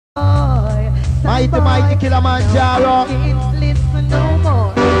Mighty, mighty Kilimanjaro. Can't listen no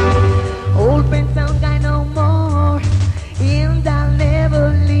more. Old friend sound guy no more. And I'll never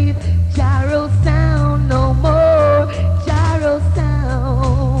leave Gyro Sound no more. Gyro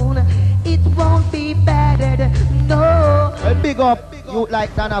Sound, it won't be battered, no. Well, big up you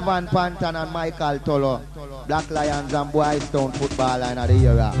like Donovan Panton and Michael Tolo. Black Lions and Boys Town football line of the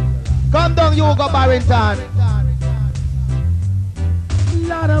era. Come down, Hugo Barrington.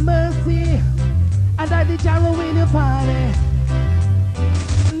 Lord of mercy, I died the Gyro in the party.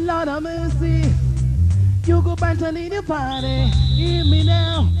 Lord of mercy, you go Banton in the party. Hear me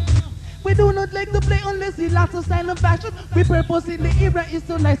now. We do not like to play unless it lasts a style and fashion. We purpose in the era is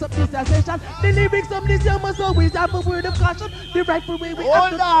to nice up this session. The lyrics of this young must always have a word of caution. The rightful way we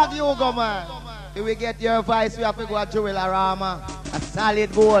have to... Hold on, Hugo, man. If we get your voice, we have to go to Jewel Arama. A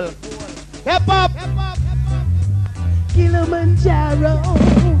solid goal. Hip up! Kilimanjaro,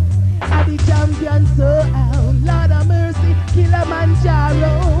 are the champion so out. Lord of mercy,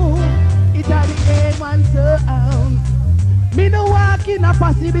 Kilimanjaro, it are the A1 so out. Me no walk in a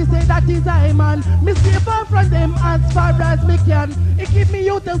posse, me say that is I man. Me stay far from them as far as me can. It keep me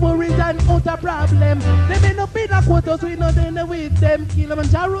out of worries and out of problem. They may not be the quarters, we not in with them.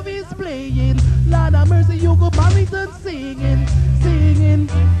 Kilimanjaro is playing. Lord of mercy, you go Barrington singing, singing.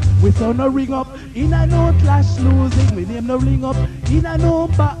 We sound no ring up, in a no clash losing. Me name no ring up, in a no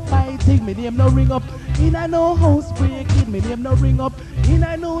backbiting. Me name no ring up, in a no house breaking. Me name no ring up, in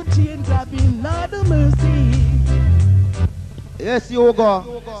a no chain grabbing. Lord of mercy. Yes,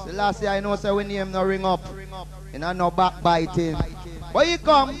 Hugo. The last year I know say we name no ring up. And I no backbiting. But you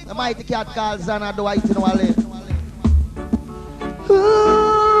come, the mighty cat called Zana do it in Wale.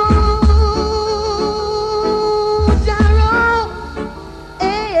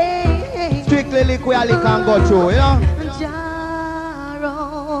 Strictly liquid can go through, you know?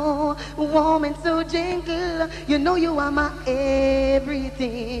 Gyro, warm and so gentle. You know you are my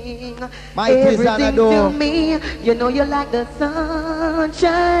everything. Everything to me. You know you like the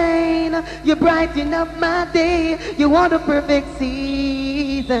sunshine. You brighten up my day. You want a perfect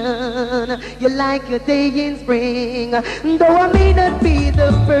season. You like a day in spring. Though I may not be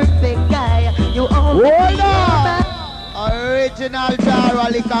the perfect guy, you always hold on. Original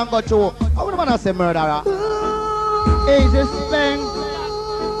Gyro can go through. I wouldn't want to say murderer. Easy Speng.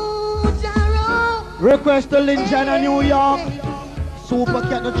 Request to Lynch in New York. Super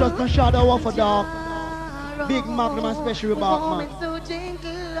cat, not just a shadow of a dog. Big Magnum and special remark, man. So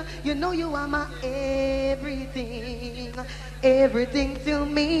gentle, you know you are my everything. Everything to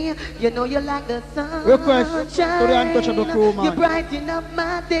me, you know you like the sun. Request to the untouchable crew, man. You brighten up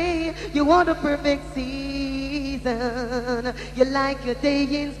my day. You want a perfect season. You like a day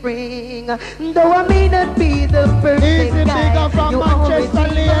in spring. Though I may not be the perfect guy, you always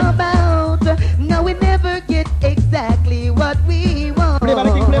think about. Now we never get exactly what we want.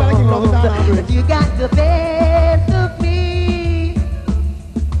 But you got the best of me.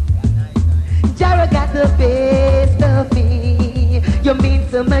 Gyro got the best of me. You mean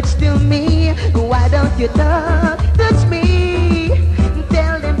so much to me. Why don't you touch me?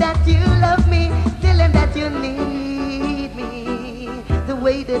 Tell them that you love me. Tell them that you need me the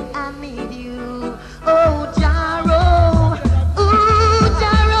way that I need you. Oh, Gyro. Ooh,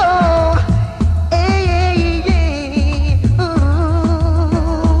 Gyro. Hey, hey,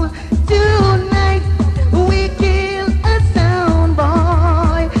 ooh. Tonight we kill a sound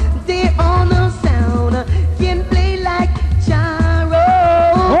boy. They all know sound can play like Gyro.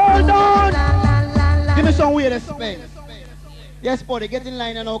 Hold on. La, la, la, la. Give me some weird respect. Yes, buddy, get in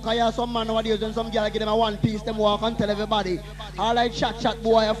line now, because you have some man nowadays and some girl give them a one piece, them walk and tell everybody. All like chat,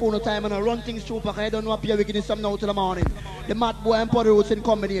 boy, I phone no time and I run things through, because I don't know if you're getting some now till the morning. The mad boy and potty roots in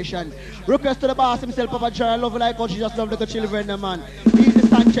combination. Request to the boss himself, Papa Gerald, love like how she just love like a children, the man. Easy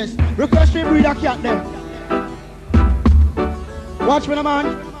Sanchez. Request to him, breed a cat them. Watch me, the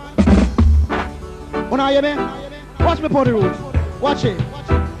man. Wanna hear me? Watch me, potty roots. Watch it.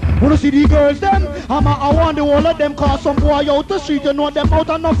 Wanna see the girls them? I want the whole of them, cause some boy out the street, you know them out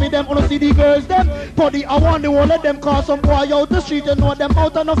enough of them. Wanna see the girls them? Body, I want the whole of them, cause some boy out the street, you know them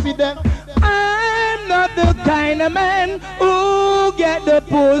out enough of them. I'm not the kind of man who get the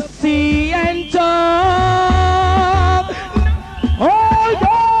pussy and talk. Hold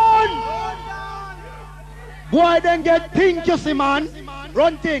on! Boy, then get think, you see, man.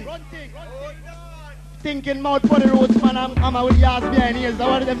 Run thing. Thinking mouth for the roots, man. I'm with yours behind ears. I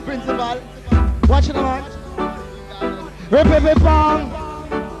want them principal. Watch it, man. Rip, bang.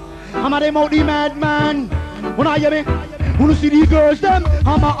 I'm at them out the madman. When I hear me, Wanna see the girls them?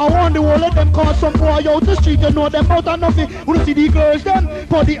 I'm around the world of them, cause some boy out the street, you know them out of nothing. Wanna see the girls them?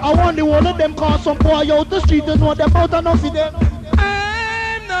 Body around the world of them, cause some boy out the street, you know them out of nothing.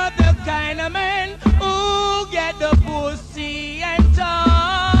 I'm not the kind of man who get the pussy and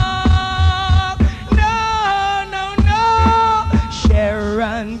talk. No, no, no.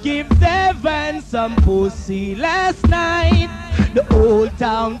 Sharon give Devon some pussy last night. The whole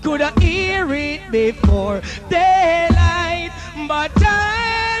town could hear it before daylight. But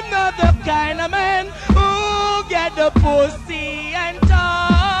I'm not the kind of man who get the pussy and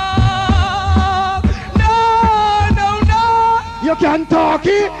talk. No, no, no. You can't talk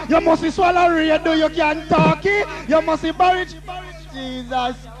it. You must be swallow radio. You can't talk it. You must be buried.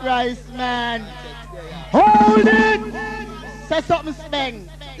 Jesus Christ, man. Hold it. Say something, Speng.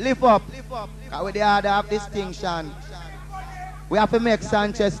 Lift up. With the order of distinction. We have to make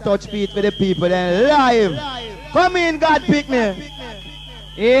Sanchez touch feet with the people then live. Come in, God pick me.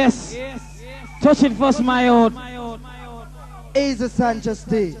 Yes. Touch it first, my own. Easy Sanchez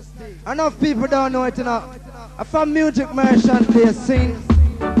T. Enough people don't know it enough. From music merchant they sing.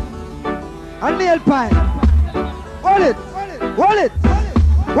 A nail pine. Hold it. Hold it.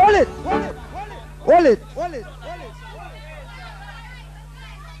 Hold it. Hold it.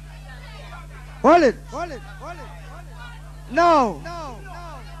 Hold it. No.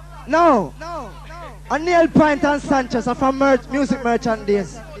 A nail pint and Sanchez are from music merchant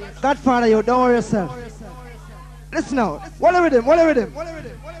days. Godfather, you don't worry yourself. Listen now. What with him?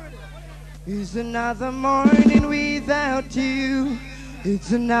 It's another morning without you.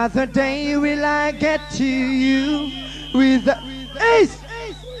 It's another day will I get to you. Without Ace.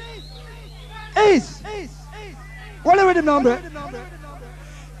 What with him, number?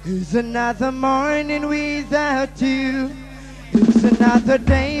 It's another morning without you. It's another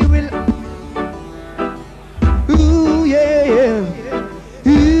day will. Ooh yeah.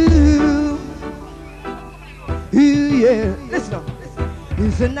 Ooh yeah. Listen up.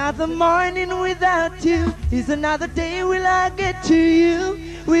 It's another morning without you. It's another day will I get to you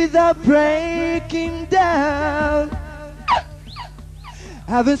without breaking down.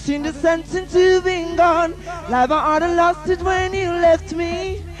 Haven't seen the sun since you've been gone. Like my heart I lost it when you left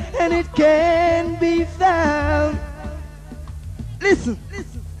me, and it can't be found. Listen.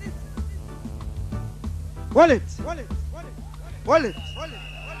 Hold it.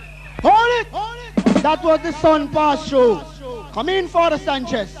 That was the Sun Pass show. Come in for the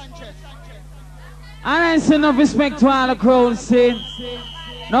Sanchez. And I say no respect to all the crowd, say.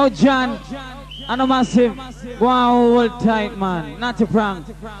 No John, and no Massive. Go on, hold tight, man. Not to prank.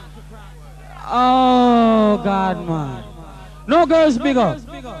 Oh, God, man. No girls big up.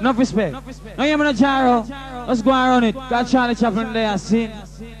 No respect. No, you no Jaro. Let's go and run it. Got Charlie Chaplin there, see.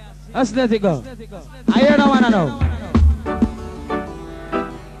 Let's let it go. I hear no one know.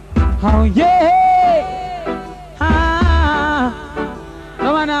 Oh, yeah. Ah.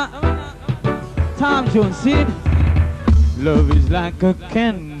 No one Tom Jones, see it? Love is like a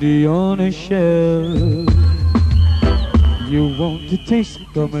candy on a shelf. You want to taste it,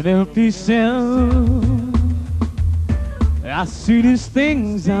 come and help yourself. I see these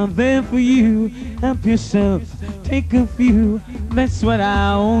things out there for you. Help yourself, take a few. That's what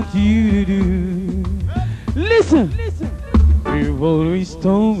I want you to do. Listen, we've always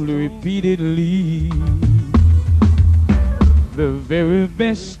told repeatedly, the very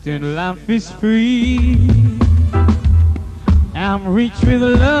best in life is free. I'm rich with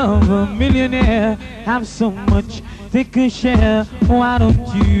love, a millionaire. Have so much, take a share. Why don't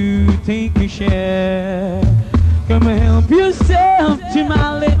you take a share? Come and help yourself to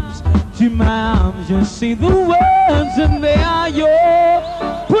my lips, to my arms. Just say the words and they are yours.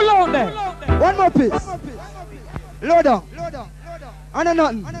 Pull on there. One more piece. Load down. I know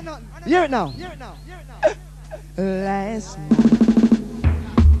nothing. Hear it now. Last night.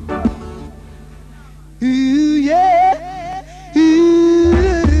 Ooh yeah.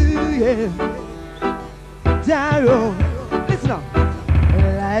 Ooh yeah. Darrow. Listen now.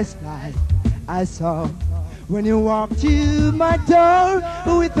 Last night I saw when you walked to my door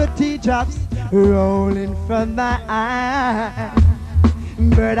with the teardrops rolling from my eyes.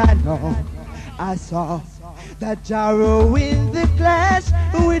 But I know I saw that Jarrow in the glass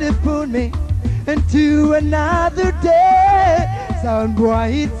would have put me into another day. Sound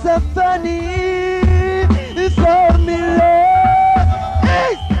boy, it's so funny for me, Lord.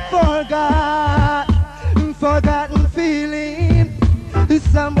 Hey, forgotten feeling.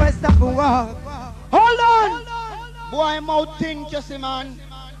 Somewhere stop and walk. Hold on! Boy, mouth think, you see, man.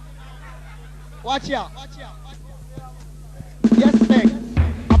 Watch out. Yes, Speng.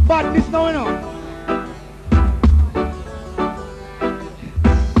 A badness now, you know.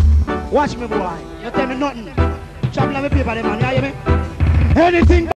 Watch me, boy. You tell me nothing. Chop like me paper, them man. You hear me? Anything.